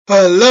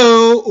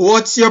Hello,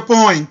 what's your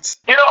point?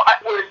 I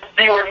would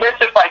be remiss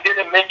if I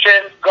didn't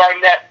mention,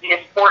 Garnett, the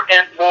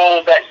important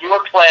role that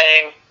you're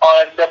playing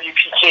on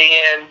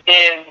WPKN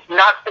in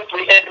not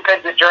simply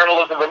independent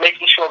journalism, but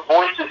making sure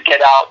voices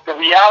get out. The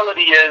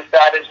reality is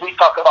that as we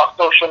talk about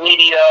social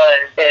media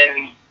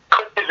and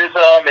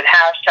criticism and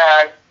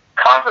hashtags,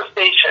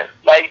 conversation,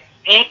 like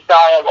deep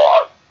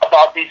dialogue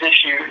about these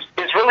issues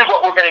is really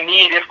what we're going to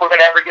need if we're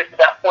going to ever get to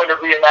that point of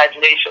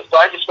reimagination. So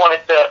I just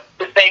wanted to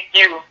thank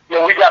you.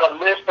 We've got to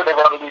live for the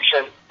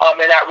revolution, and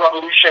that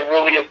revolution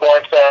really is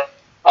going to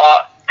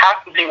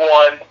have to be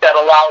one that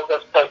allows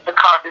us to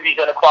conquer these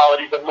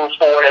inequalities and move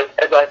forward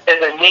as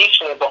a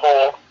nation as a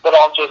whole, but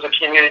also as a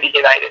community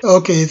united.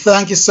 Okay,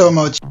 thank you so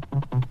much.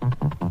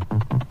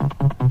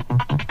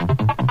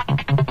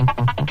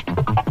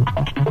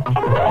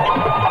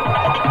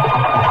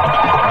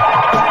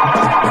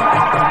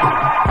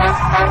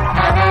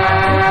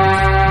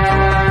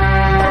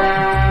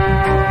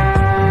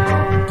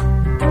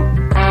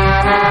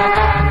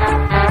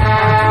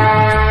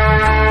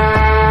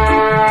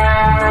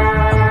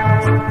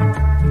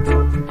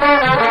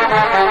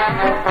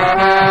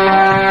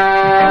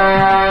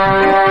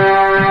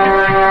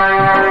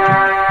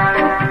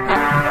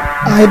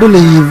 I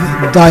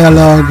believe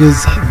dialogue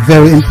is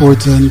very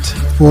important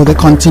for the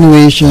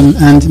continuation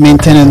and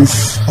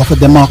maintenance of a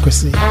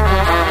democracy.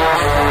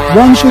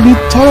 One should be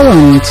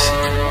tolerant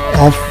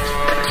of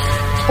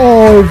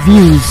all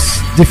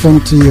views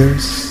different to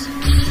yours.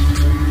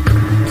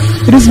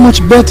 It is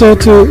much better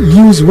to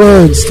use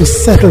words to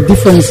settle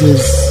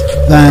differences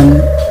than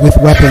with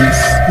weapons.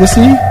 You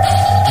see,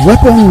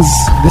 weapons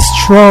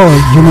destroy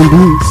human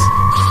beings.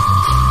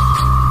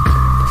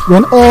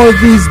 When all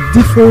these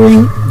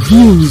differing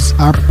views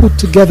are put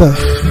together,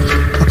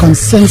 a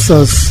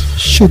consensus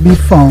should be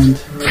found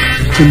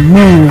to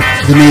move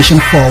the nation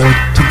forward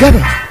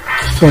together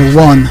for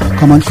one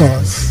common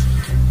cause.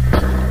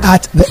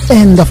 At the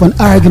end of an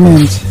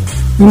argument,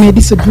 we may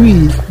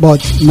disagree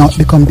but not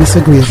become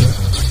disagreeable.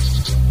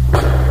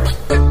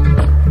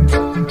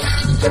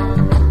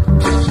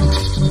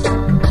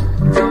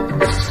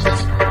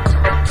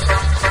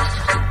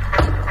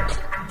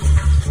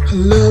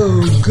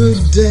 Hello,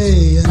 good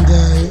day, and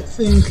I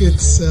think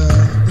it's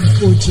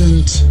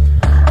important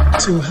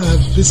to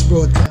have this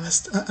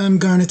broadcast. I'm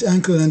Garnett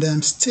Ankle, and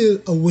I'm still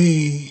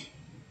away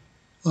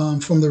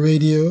from the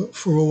radio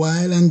for a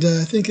while, and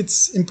I think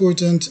it's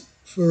important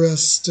for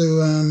us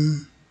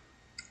to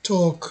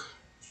talk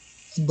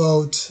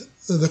about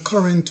the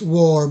current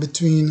war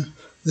between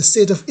the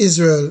State of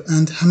Israel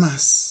and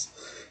Hamas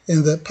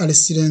in the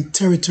Palestinian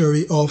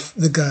territory of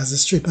the Gaza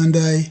Strip, and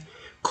I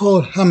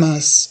call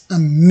Hamas a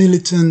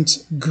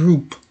militant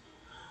group,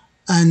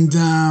 and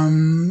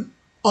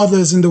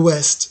others in the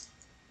West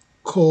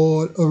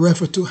call or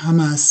refer to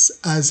Hamas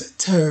as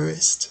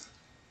terrorist.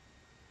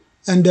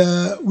 And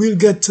we'll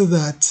get to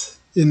that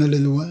in a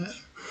little while.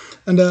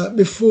 And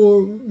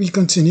before we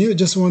continue, I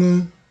just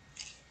want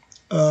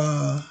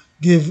to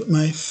give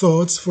my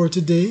thoughts for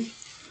today.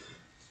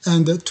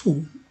 And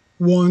two.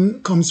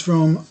 One comes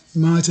from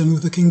Martin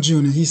Luther King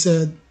Jr. He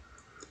said,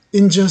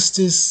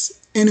 "Injustice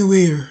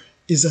anywhere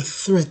is a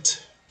threat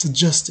to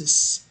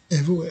justice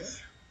everywhere."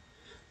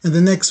 And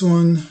the next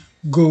one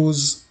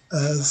goes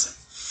as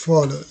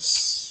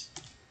follows.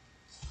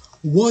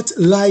 What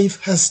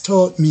life has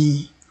taught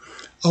me,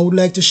 I would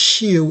like to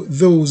share with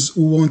those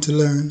who want to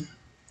learn.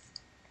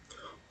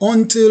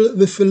 Until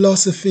the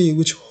philosophy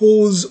which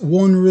holds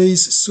one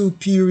race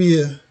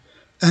superior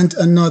and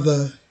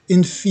another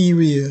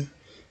inferior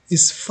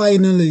is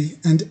finally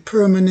and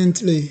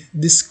permanently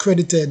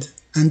discredited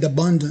and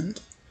abandoned,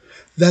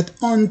 that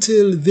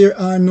until there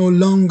are no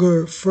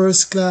longer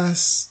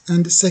first-class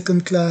and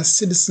second-class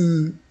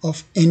citizens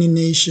of any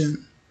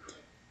nation,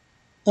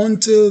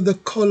 until the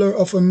color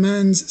of a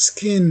man's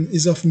skin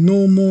is of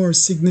no more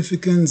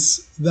significance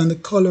than the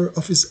color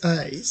of his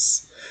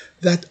eyes,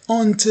 that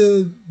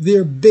until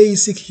their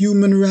basic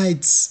human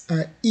rights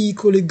are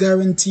equally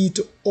guaranteed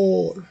to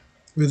all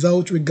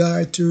without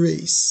regard to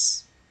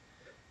race,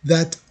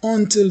 that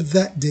until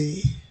that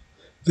day,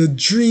 the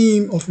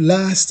dream of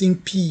lasting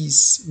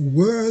peace,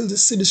 world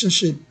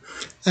citizenship,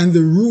 and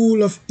the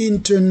rule of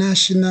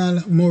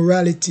international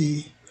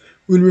morality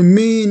will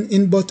remain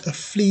in but a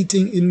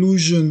fleeting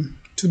illusion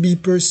to be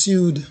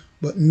pursued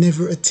but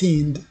never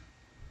attained.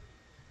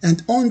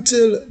 And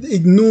until the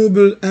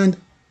ignoble and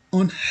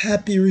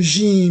unhappy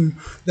regime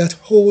that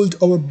hold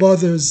our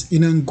brothers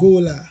in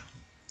Angola,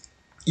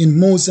 in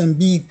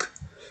Mozambique,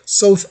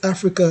 South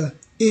Africa,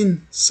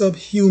 in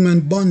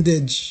subhuman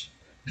bondage,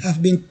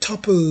 have been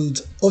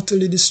toppled,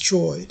 utterly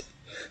destroyed,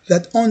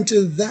 that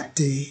until that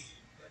day,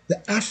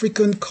 the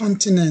African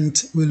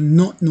continent will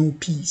not know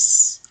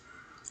peace.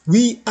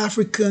 We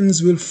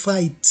Africans will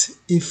fight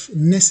if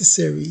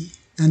necessary,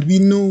 and we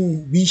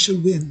know we shall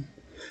win,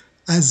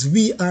 as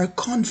we are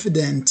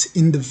confident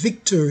in the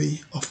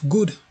victory of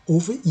good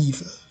over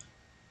evil.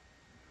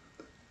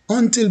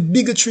 Until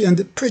bigotry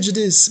and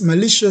prejudice,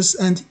 malicious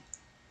and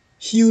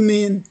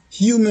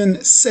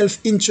human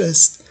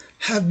self-interest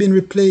have been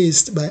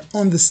replaced by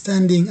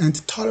understanding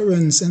and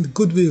tolerance and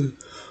goodwill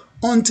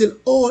until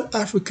all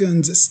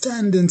Africans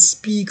stand and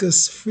speak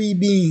as free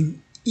beings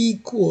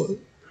equal,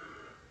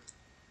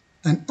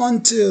 and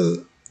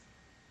until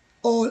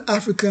all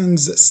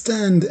Africans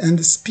stand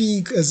and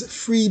speak as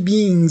free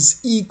beings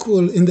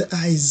equal in the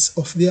eyes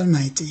of the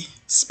Almighty.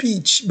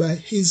 Speech by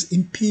His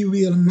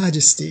Imperial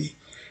Majesty,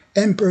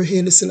 Emperor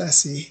Haile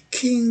Selassie,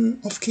 King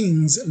of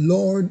Kings,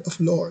 Lord of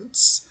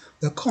Lords,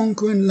 the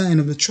conquering Lion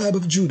of the tribe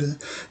of Judah.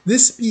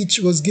 This speech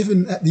was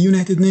given at the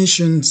United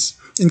Nations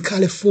in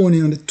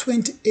California on the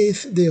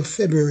 28th day of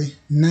February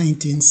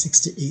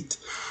 1968.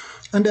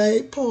 And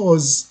I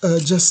pause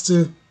just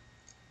to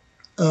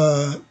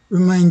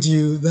remind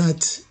you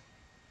that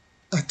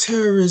a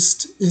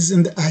terrorist is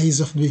in the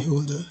eyes of the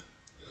beholder.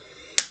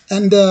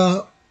 And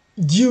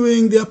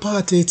during the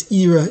apartheid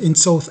era in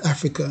South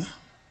Africa,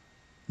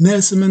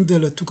 Nelson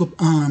Mandela took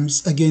up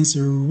arms against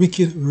a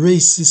wicked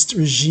racist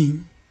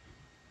regime.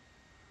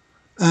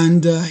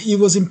 And he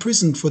was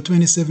imprisoned for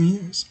 27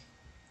 years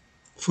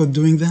for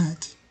doing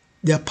that.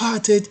 The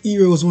apartheid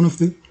era was one of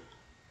the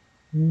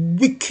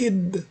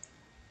wicked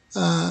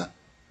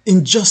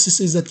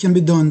injustices that can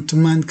be done to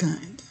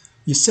mankind.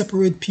 You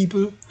separate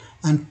people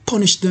and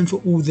punish them for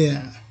who they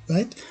are,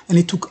 right? And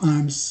he took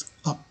arms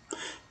up.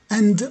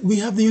 And we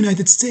have the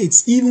United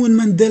States. Even when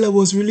Mandela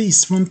was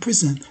released from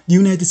prison, the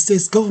United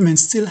States government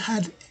still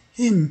had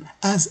him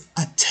as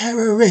a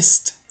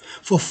terrorist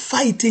for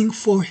fighting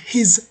for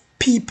his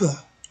people,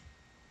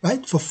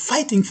 right? For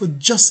fighting for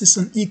justice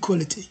and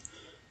equality.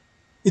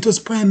 It was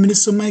Prime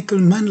Minister Michael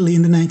Manley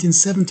in the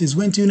 1970s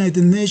went to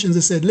United Nations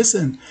and said,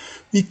 listen,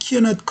 we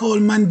cannot call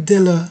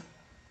Mandela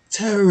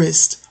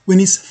terrorist when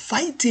he's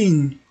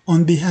fighting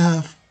on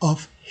behalf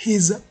of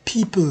his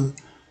people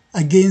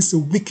against the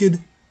wicked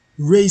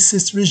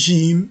racist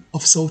regime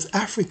of South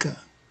Africa,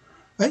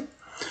 right?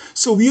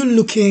 So we are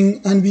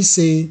looking and we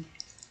say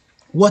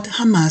what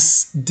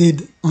Hamas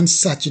did on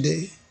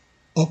Saturday,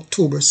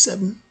 October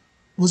 7th,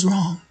 was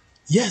wrong.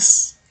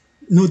 Yes,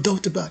 no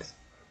doubt about it.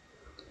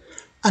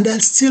 And I'll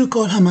still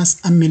call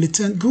Hamas a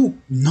militant group,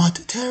 not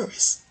a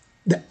terrorist.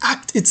 The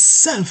act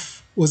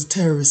itself was a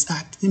terrorist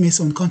act. It may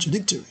sound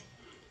contradictory.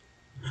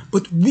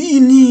 But we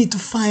need to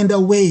find a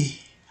way,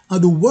 or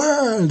the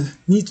world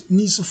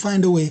needs to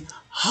find a way,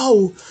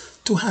 how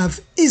to have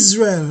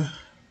Israel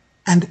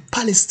and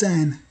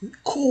Palestine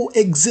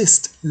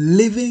coexist,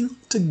 living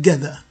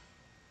together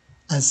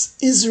as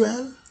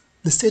Israel,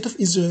 the state of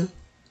Israel,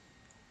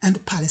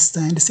 and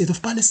Palestine, the state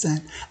of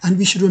Palestine. And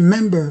we should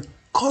remember,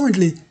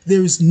 currently,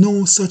 there is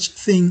no such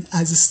thing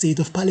as a state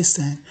of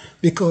Palestine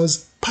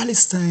because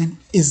Palestine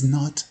is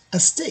not a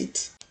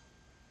state.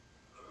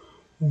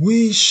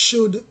 We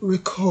should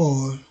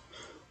recall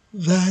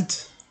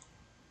that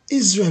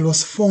Israel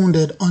was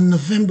founded on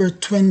November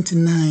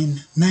 29,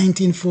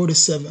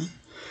 1947,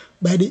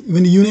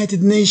 when the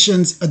United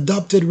Nations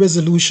adopted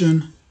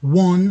Resolution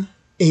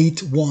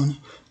 181,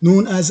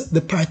 known as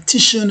the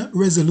Partition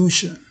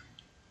Resolution.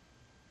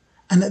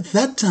 And at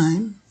that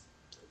time,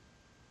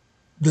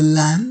 the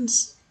land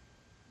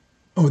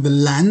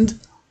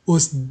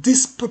was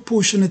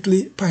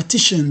disproportionately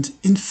partitioned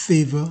in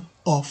favor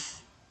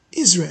of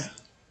Israel.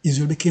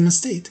 Israel became a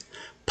state.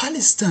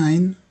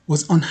 Palestine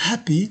was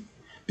unhappy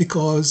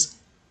because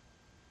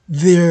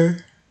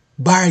their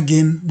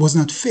bargain was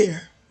not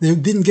fair. They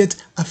didn't get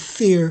a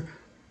fair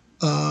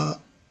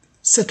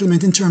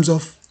settlement in terms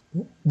of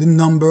the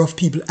number of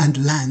people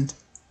and land.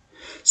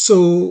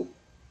 So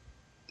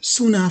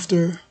soon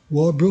after,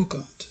 war broke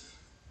out.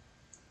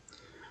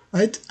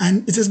 Right?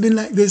 And it has been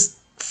like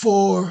this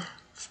for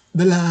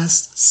the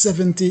last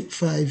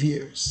 75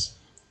 years.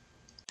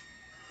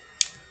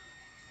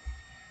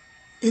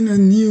 In a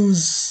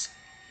news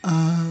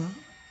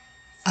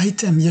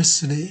item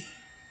yesterday,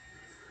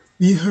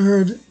 we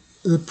heard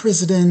the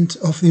President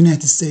of the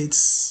United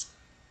States,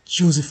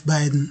 Joseph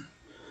Biden,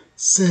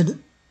 said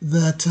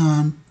that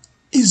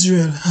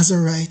Israel has a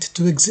right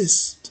to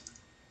exist.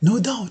 No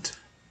doubt.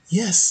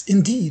 Yes,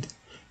 indeed.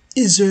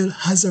 Israel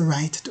has a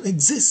right to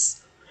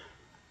exist.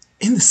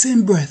 In the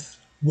same breath,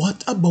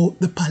 what about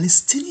the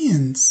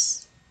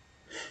Palestinians?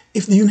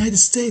 If the United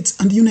States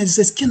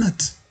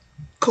cannot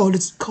call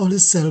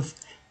itself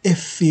a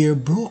fair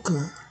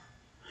broker,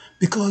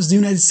 because the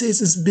United States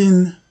has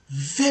been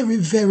very,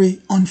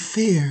 very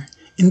unfair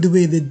in the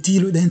way they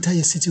deal with the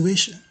entire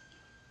situation.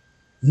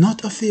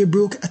 Not a fair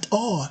broker at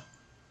all.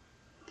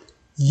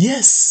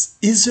 Yes,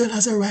 Israel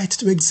has a right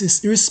to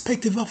exist,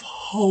 irrespective of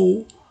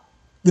how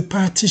the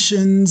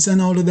partitions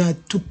and all of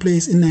that took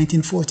place in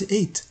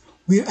 1948.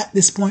 We're at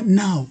this point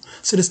now.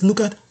 So let's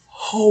look at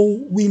how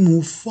we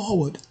move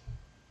forward.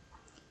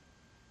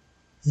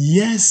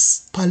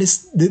 Yes,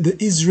 the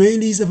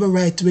Israelis have a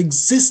right to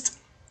exist,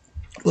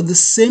 but at the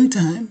same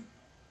time,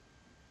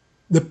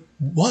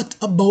 what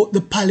about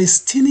the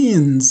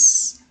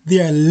Palestinians?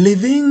 They are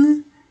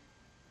living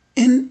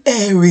in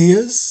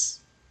areas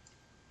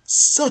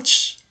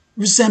such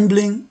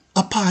resembling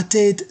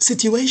apartheid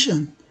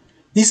situation.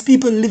 These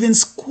people live in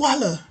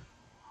squalor.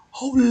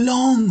 How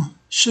long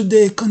should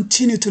they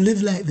continue to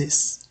live like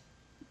this?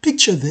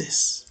 Picture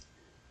this.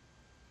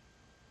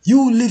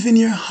 You live in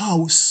your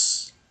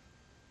house,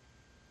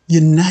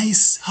 your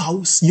nice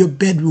house, your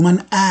bedroom,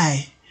 and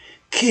I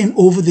came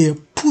over there,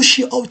 push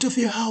you out of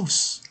your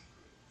house,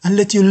 and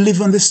let you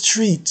live on the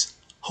street.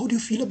 How do you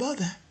feel about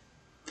that?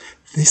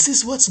 This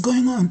is what's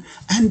going on,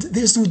 and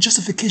there's no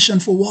justification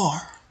for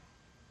war,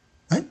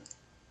 right?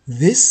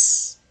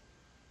 This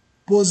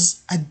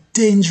was a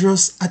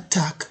dangerous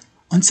attack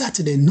on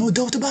Saturday, no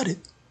doubt about it.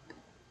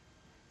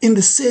 In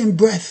the same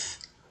breath,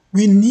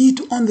 we need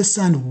to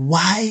understand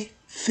why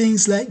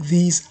things like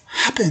these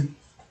happen.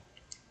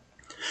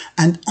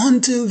 And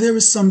until there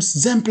is some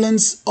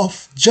semblance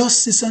of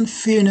justice and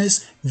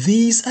fairness,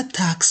 these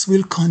attacks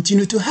will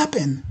continue to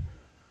happen.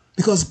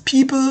 Because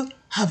people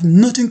have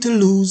nothing to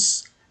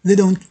lose. They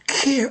don't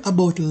care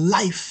about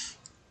life.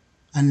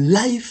 And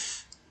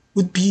life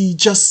would be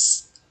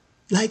just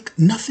like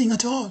nothing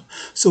at all.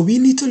 So we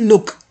need to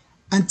look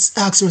and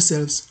ask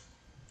ourselves,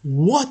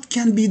 what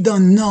can be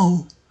done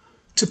now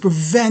to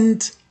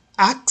prevent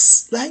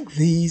acts like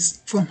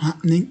these from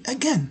happening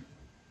again?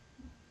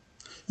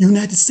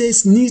 United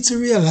States needs to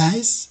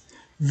realize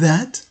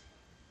that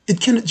it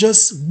cannot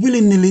just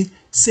willy-nilly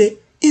say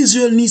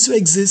Israel needs to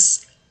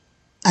exist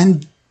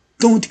and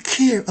don't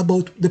care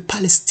about the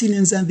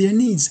Palestinians and their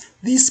needs.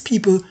 These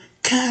people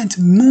can't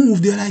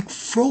move. They're like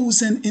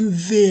frozen in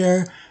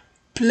their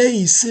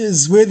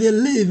places where they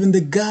live, in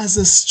the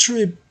Gaza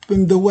Strip,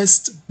 in the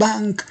West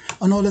Bank,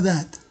 and all of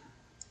that.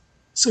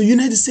 So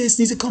United States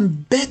needs to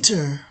come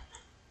better.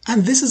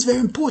 And this is very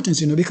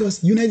important,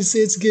 because United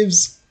States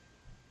gives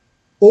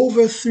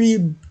over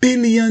 $3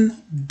 billion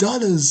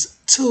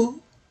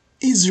to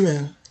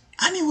Israel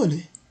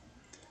annually.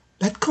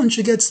 That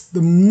country gets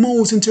the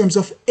most in terms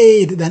of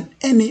aid than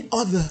any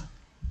other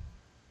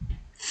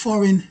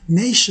foreign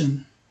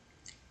nation,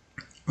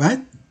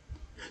 right?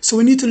 So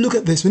we need to look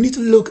at this. We need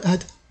to look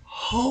at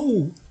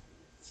how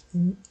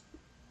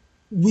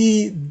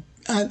we,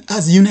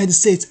 as the United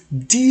States,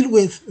 deal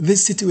with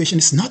this situation.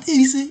 It's not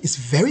easy. It's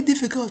very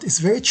difficult. It's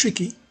very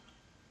tricky,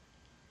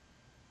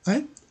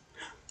 right?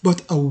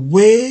 But a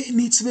way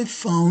needs to be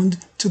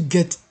found to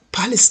get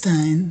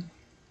Palestine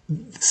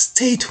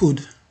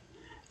statehood.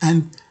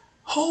 And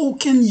how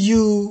can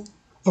you...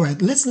 All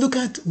right, let's look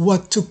at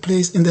what took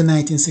place in the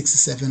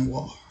 1967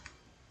 war.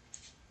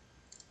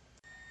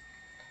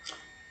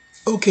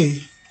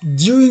 Okay,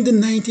 during the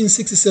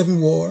 1967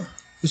 war,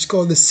 which is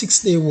called the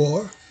Six-Day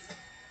War,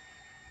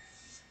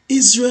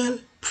 Israel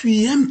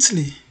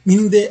preemptively,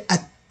 meaning they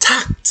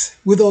attacked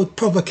without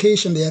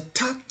provocation, they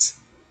attacked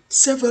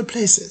several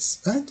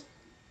places, right?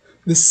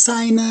 The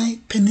Sinai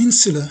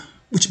Peninsula,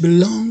 which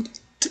belonged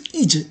to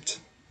Egypt.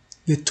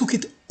 They took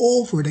it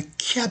over, they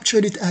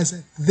captured it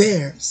as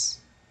theirs.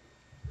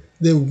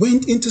 They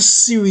went into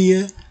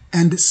Syria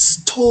and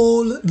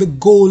stole the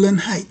Golan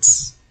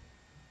Heights.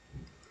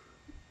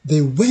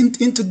 They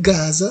went into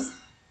Gaza,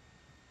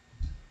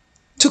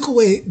 took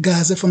away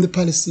Gaza from the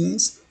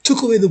Palestinians,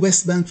 took away the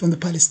West Bank from the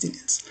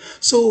Palestinians.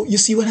 So you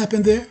see what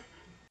happened there?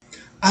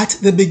 At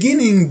the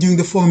beginning, during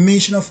the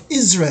formation of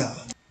Israel,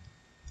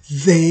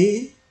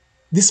 they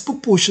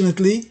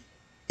disproportionately,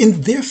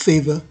 in their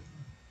favor,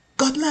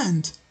 got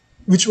land,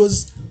 which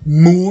was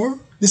more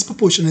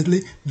disproportionately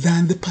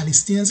than the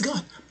Palestinians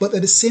got. But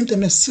at the same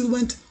time, they still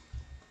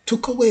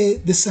took away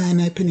the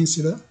Sinai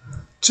Peninsula,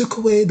 took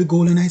away the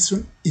Golan Heights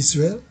from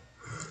Israel,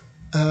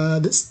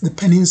 the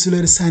peninsula,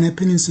 the Sinai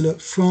Peninsula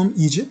from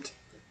Egypt,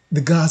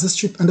 the Gaza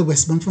Strip and the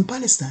West Bank from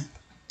Palestine.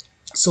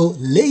 So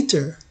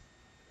later,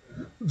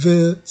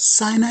 the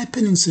Sinai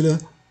Peninsula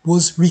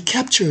was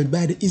recaptured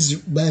by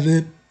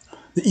the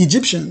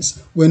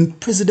Egyptians when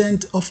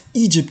President of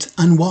Egypt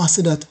Anwar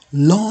Sadat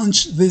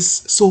launched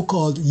this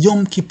so-called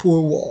Yom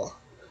Kippur War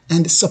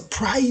and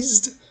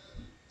surprised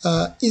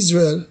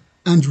Israel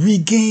and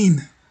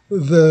regained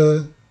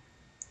the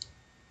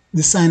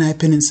Sinai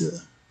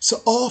Peninsula. So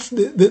of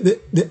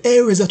the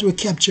areas that were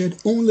captured,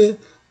 only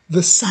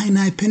the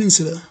Sinai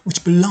Peninsula,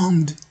 which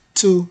belonged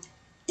to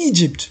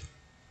Egypt,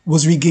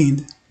 was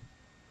regained.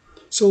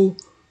 So,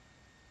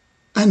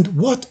 and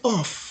what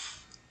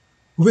of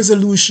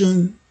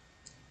Resolution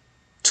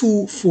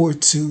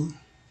 242?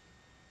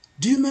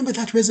 Do you remember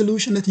that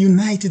resolution, that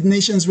United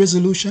Nations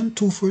Resolution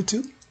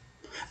 242?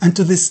 And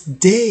to this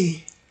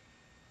day,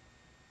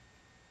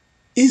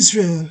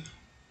 Israel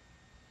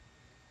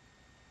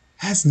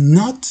has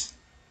not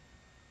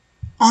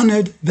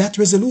honored that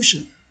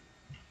resolution,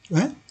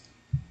 right?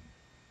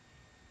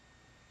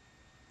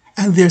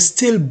 And they're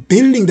still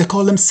building, they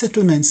call them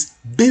settlements,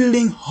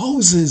 building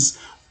houses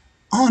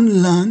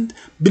on land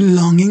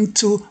belonging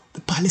to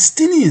the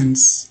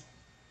Palestinians.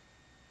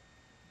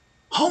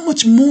 How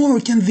much more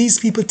can these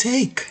people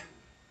take?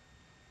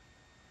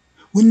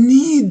 We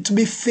need to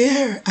be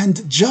fair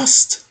and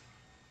just.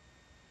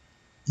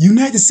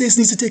 United States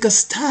needs to take a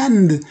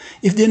stand.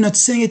 If they're not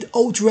saying it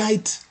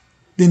outright,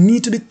 they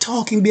need to be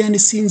talking behind the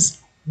scenes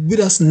with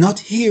us, not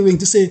hearing,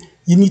 to say,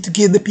 you need to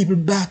give the people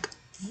back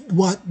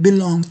what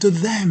belongs to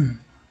them.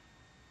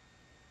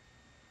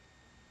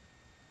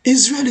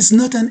 Israel is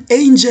not an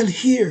angel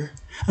here.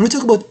 And we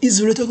talk about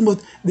Israel, we're talking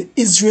about the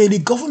Israeli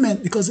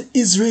government, because the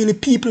Israeli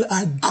people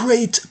are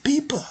great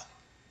people.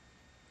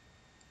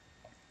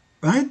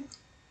 Right?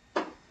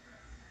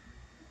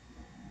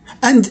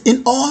 And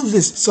in all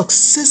this,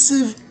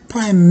 successive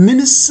prime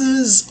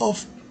ministers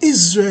of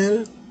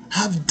Israel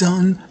have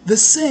done the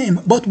same.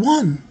 But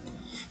one,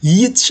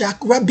 Yitzhak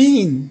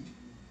Rabin,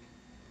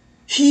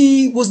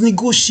 he was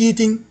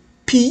negotiating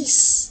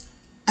peace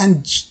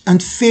and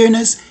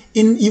fairness.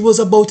 He was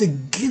about to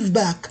give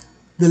back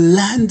the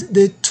land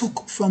they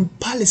took from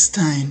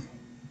Palestine.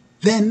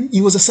 Then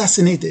he was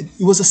assassinated.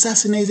 He was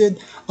assassinated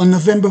on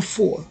November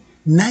 4,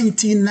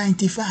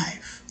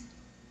 1995.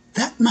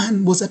 That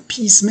man was a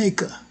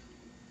peacemaker.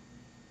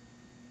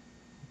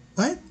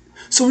 Right?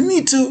 So we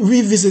need to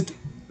revisit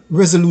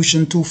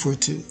Resolution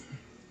 242.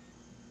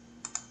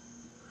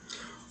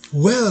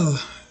 Well,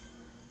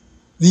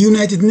 the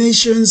United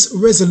Nations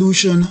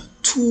Resolution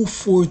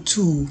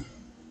 242,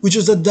 which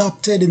was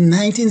adopted in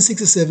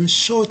 1967,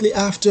 shortly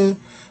after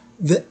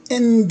the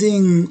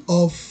ending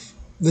of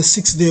the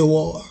Six-Day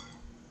War,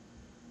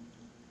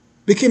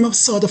 became a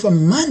sort of a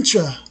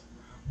mantra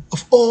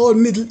of all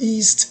Middle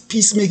East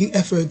peacemaking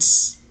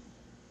efforts.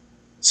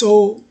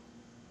 So,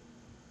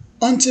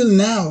 until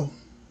now,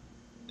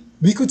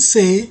 we could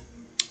say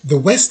the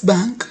West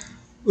Bank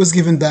was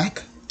given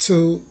back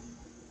to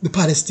the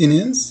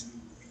Palestinians.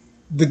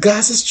 The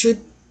Gaza Strip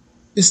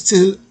is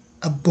still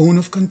a bone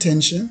of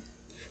contention.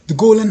 The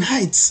Golan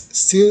Heights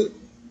still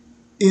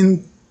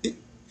in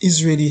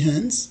Israeli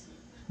hands.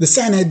 The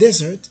Sinai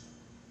Desert,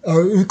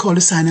 or we call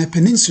the Sinai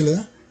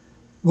Peninsula,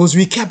 was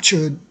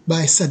recaptured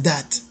by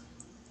Sadat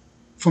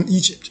from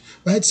Egypt.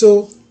 Right?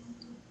 So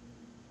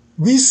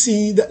we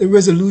see that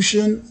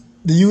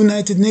the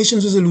United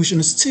Nations resolution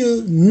is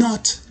still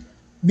not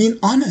being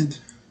honored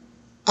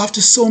after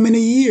so many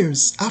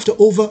years, after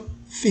over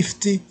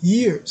 50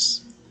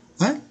 years.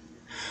 Right?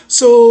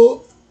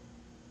 So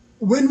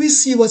when we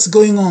see what's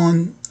going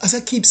on, as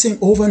I keep saying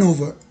over and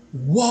over,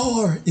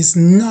 war is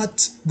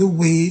not the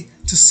way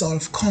to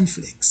solve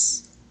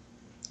conflicts.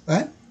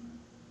 Right?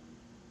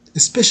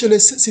 Especially a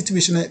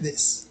situation like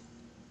this.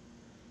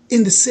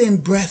 In the same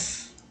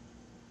breath,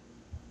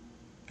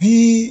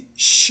 we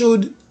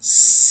should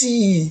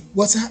see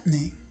what's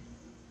happening.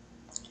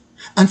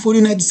 And for the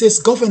United States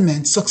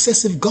government,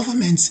 successive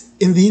governments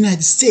in the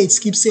United States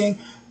keep saying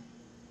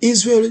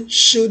Israel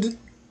should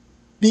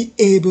be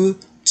able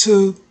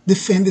to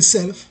defend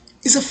itself.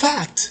 It's a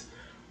fact.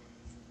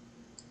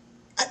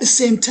 At the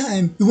same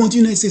time, we want the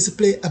United States to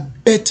play a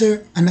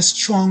better and a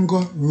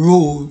stronger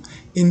role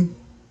in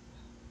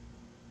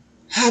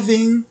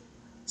having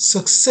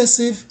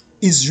successive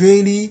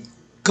Israeli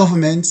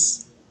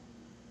governments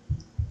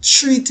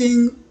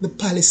treating the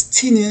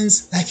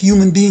Palestinians like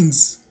human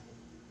beings.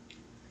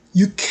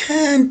 You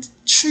can't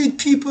treat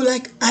people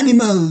like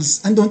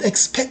animals and don't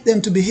expect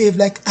them to behave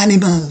like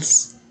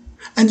animals.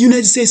 And the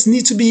United States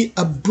needs to be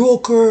a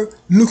broker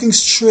looking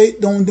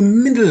straight down the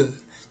middle.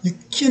 You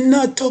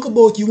cannot talk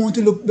about you're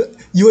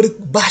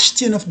the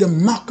bastion of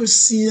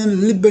democracy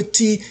and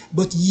liberty,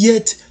 but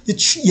yet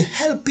you're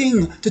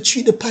helping to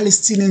treat the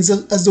Palestinians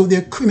as though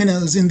they're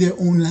criminals in their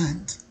own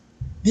land.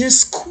 They're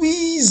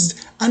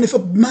squeezed, and if a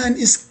man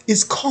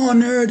is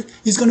cornered,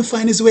 he's going to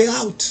find his way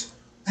out,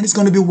 and it's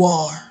going to be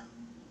war.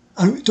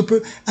 And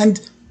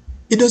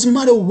it doesn't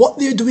matter what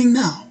they're doing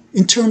now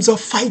in terms of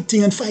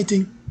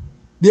fighting.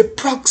 Their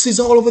proxies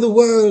all over the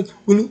world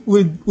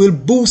will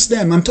boost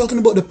them. I'm talking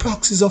about the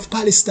proxies of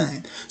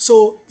Palestine.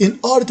 So in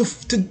order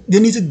they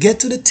need to get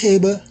to the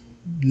table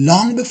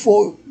long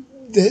before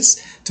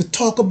this to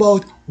talk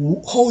about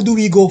how do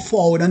we go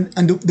forward.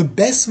 And the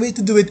best way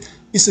to do it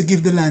is to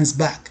give the lands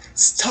back.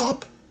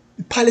 Stop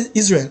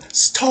Israel.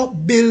 Stop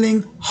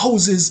building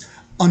houses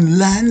on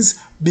lands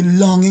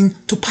belonging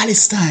to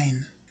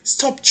Palestine.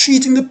 Stop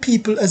treating the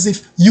people as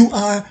if you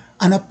are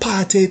an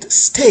apartheid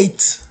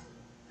state.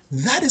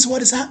 That is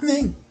what is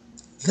happening.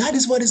 That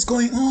is what is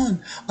going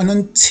on. And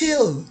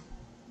until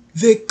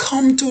they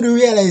come to the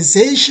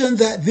realization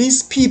that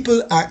these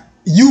people are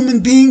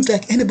human beings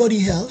like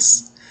anybody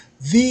else,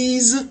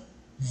 these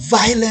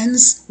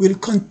violence will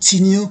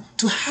continue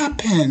to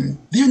happen.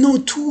 There are no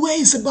two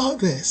ways about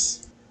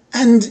this.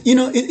 And,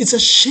 it's a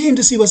shame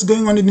to see what's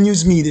going on in the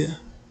news media.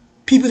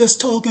 People just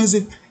talking as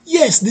if,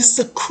 yes, this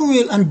is a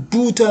cruel and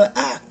brutal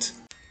act.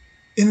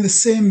 In the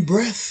same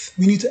breath,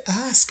 we need to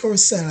ask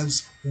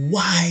ourselves,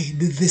 why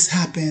did this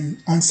happen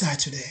on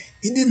Saturday?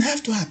 It didn't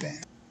have to happen.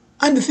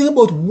 And the thing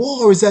about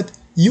war is that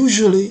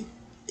usually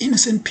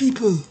innocent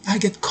people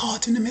get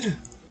caught in the middle.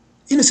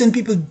 Innocent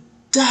people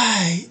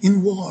die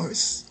in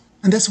wars.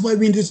 And that's why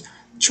we need to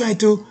try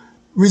to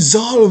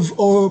resolve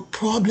our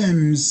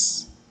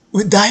problems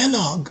with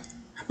dialogue.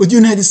 But the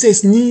United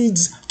States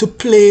needs to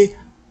play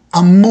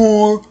a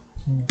more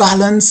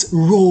balanced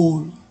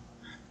role.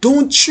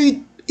 Don't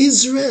treat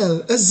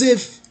Israel as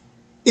if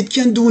it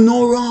can do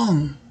no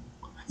wrong.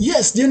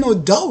 Yes, there are no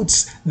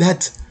doubts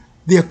that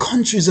there are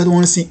countries that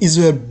want to see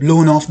Israel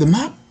blown off the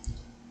map.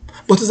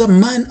 But as a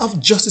man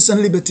of justice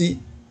and liberty,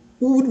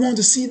 who would want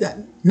to see that?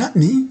 Not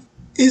me.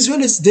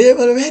 Israel is there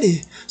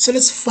already. So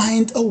let's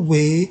find a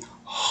way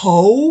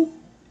how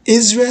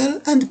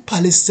Israel and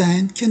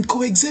Palestine can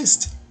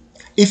coexist.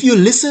 If you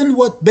listen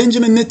what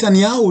Benjamin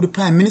Netanyahu, the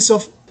Prime Minister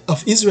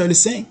of Israel,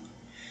 is saying,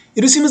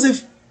 it will seem as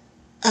if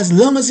as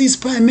long as he's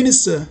Prime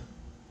Minister,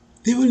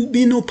 there will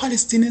be no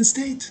Palestinian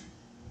state.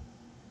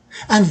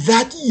 And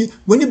that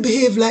when you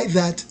behave like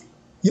that,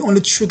 you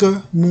only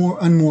trigger more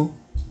and more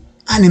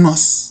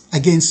animus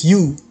against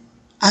you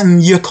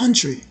and your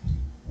country.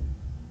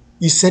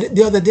 You said it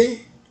the other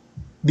day,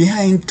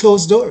 behind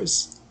closed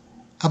doors,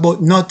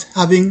 about not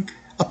having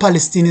a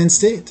Palestinian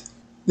state.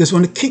 They just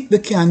want to kick the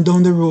can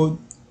down the road,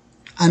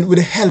 and with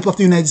the help of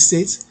the United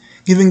States,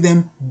 giving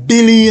them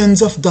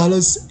billions of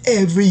dollars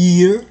every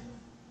year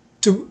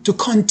to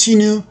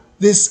continue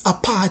this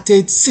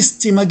apartheid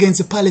system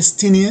against the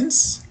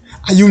Palestinians.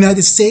 A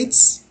United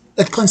States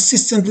that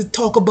consistently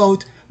talk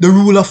about the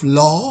rule of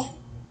law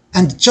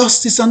and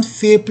justice and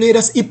fair play.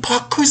 That's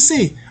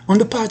hypocrisy on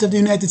the part of the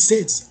United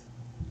States.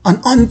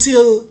 And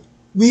until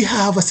we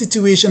have a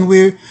situation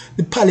where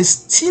the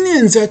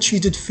Palestinians are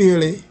treated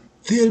fairly,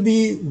 there'll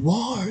be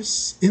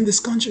wars in this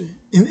country,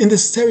 in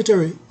this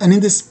territory, and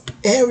in this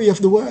area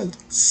of the world.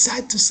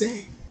 Sad to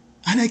say.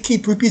 And I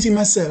keep repeating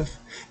myself.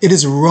 It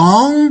is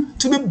wrong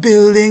to be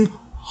building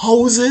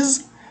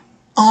houses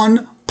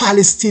on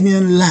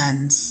Palestinian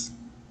lands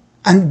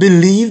and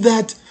believe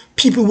that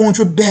people won't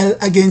rebel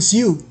against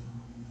you.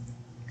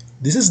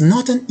 This is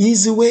not an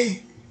easy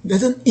way.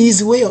 There's an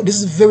easy way out.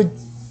 This is a very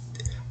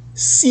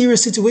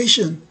serious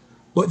situation.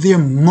 But there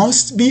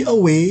must be a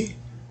way.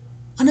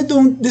 And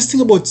this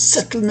thing about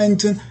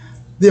settlement,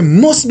 there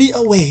must be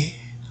a way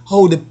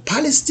how the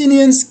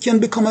Palestinians can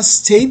become a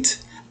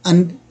state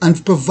and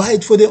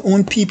provide for their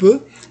own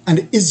people, and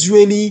the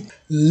Israeli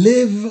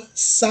live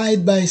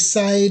side by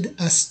side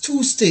as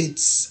two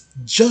states.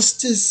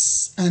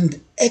 Justice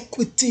and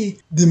equity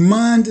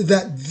demand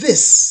that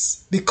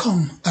this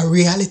become a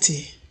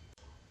reality.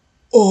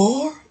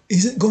 Or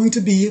is it going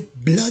to be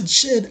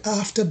bloodshed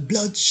after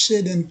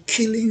bloodshed and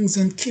killings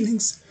and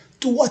killings?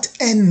 To what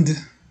end?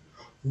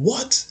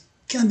 What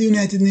can the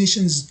United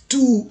Nations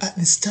do at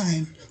this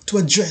time to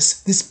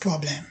address this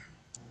problem?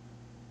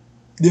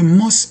 There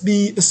must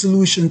be a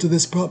solution to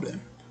this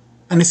problem.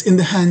 And it's in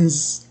the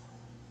hands,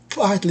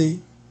 partly,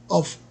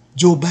 of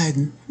Joe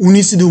Biden, who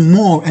needs to do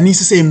more and needs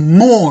to say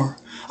more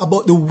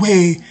about the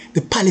way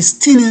the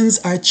Palestinians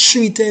are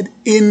treated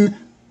in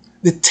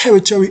the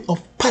territory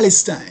of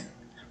Palestine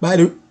by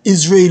the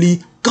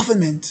Israeli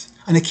government.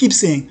 And I keep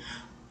saying,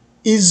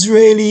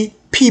 Israeli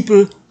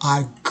people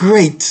are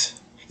great.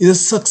 It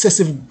is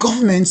successive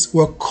governments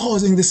who are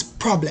causing this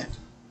problem.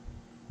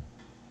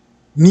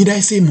 Need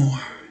I say more?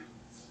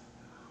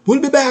 We'll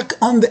be back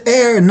on the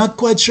air, not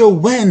quite sure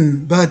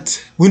when,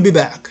 but we'll be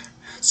back.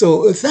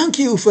 So thank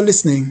you for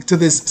listening to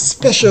this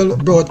special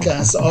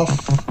broadcast of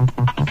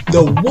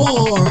the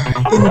war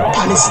in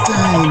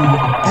Palestine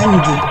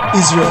and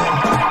Israel,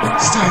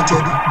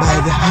 started by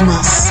the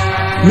Hamas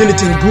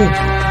militant group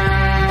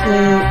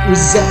who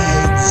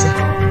resides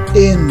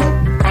in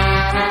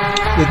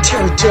the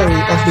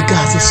territory of the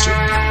Gaza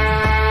Strip.